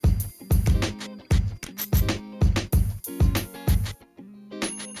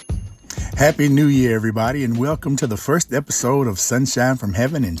Happy New Year, everybody, and welcome to the first episode of Sunshine from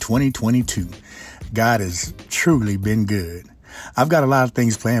Heaven in 2022. God has truly been good. I've got a lot of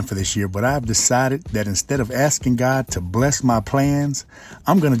things planned for this year, but I've decided that instead of asking God to bless my plans,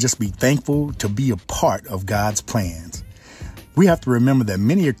 I'm going to just be thankful to be a part of God's plans. We have to remember that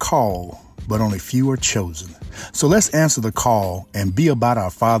many are called, but only few are chosen. So let's answer the call and be about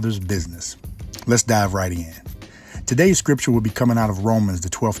our Father's business. Let's dive right in. Today's scripture will be coming out of Romans, the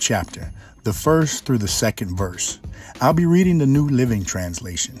 12th chapter, the first through the second verse. I'll be reading the New Living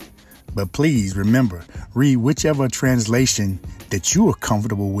Translation. But please remember, read whichever translation that you are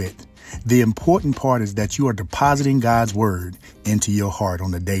comfortable with. The important part is that you are depositing God's word into your heart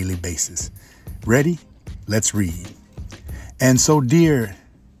on a daily basis. Ready? Let's read. And so, dear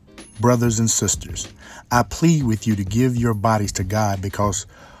brothers and sisters, I plead with you to give your bodies to God because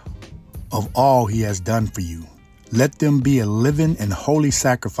of all he has done for you. Let them be a living and holy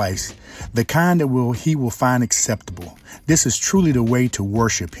sacrifice, the kind that he will find acceptable. This is truly the way to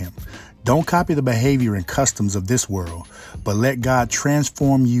worship him. Don't copy the behavior and customs of this world, but let God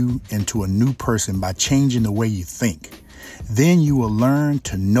transform you into a new person by changing the way you think. Then you will learn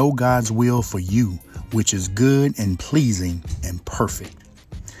to know God's will for you, which is good and pleasing and perfect.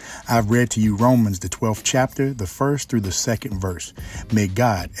 I've read to you Romans, the 12th chapter, the first through the second verse. May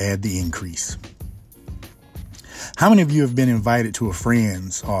God add the increase. How many of you have been invited to a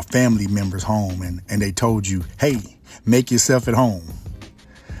friend's or family member's home and they told you, hey, make yourself at home?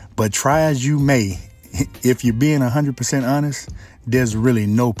 But try as you may, if you're being 100% honest, there's really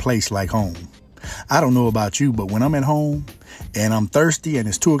no place like home. I don't know about you, but when I'm at home and I'm thirsty and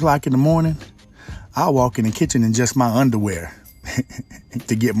it's 2:00 in the morning, I'll walk in the kitchen in just my underwear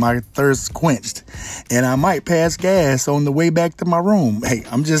to get my thirst quenched. And I might pass gas on the way back to my room. Hey,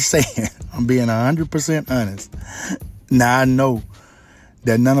 I'm just saying, I'm being 100% honest. Now, I know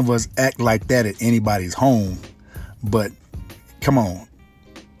that none of us act like that at anybody's home, but come on.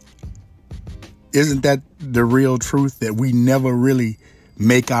 Isn't that the real truth, that we never really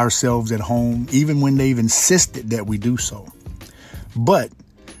make ourselves at home, even when they've insisted that we do so? But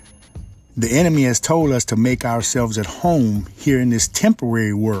the enemy has told us to make ourselves at home here in this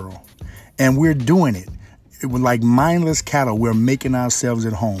temporary world, and we're doing it. It was like mindless cattle. We're making ourselves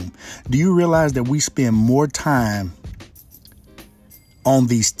at home. Do you realize that we spend more time on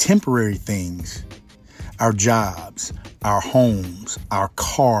these temporary things, our jobs, our homes, our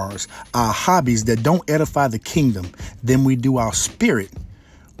cars, our hobbies that don't edify the kingdom, than we do our spirit,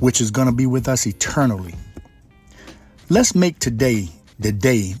 which is going to be with us eternally? Let's make today the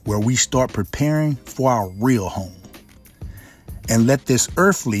day where we start preparing for our real home, and let this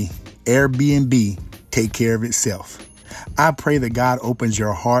earthly Air BNB take care of itself. I pray that God opens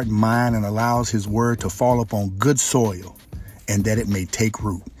your heart and mind and allows his word to fall upon good soil, and that it may take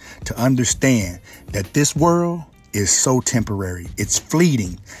root, to understand that this world is so temporary. It's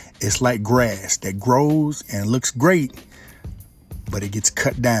fleeting. It's like grass that grows and looks great, but it gets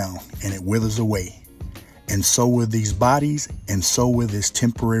cut down and it withers away. And so will these bodies, and so will this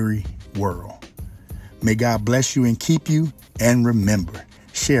temporary world. May God bless you and keep you. And remember,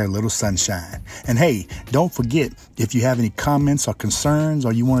 share a little sunshine. And hey, don't forget, if you have any comments or concerns,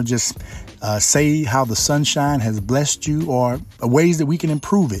 or you want to just say how the sunshine has blessed you, or ways that we can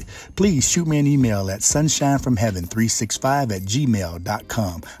improve it, please shoot me an email at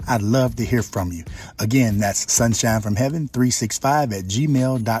sunshinefromheaven365@gmail.com. I'd love to hear from you. Again, that's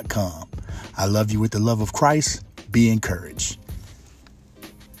sunshinefromheaven365@gmail.com. I love you with the love of Christ. Be encouraged.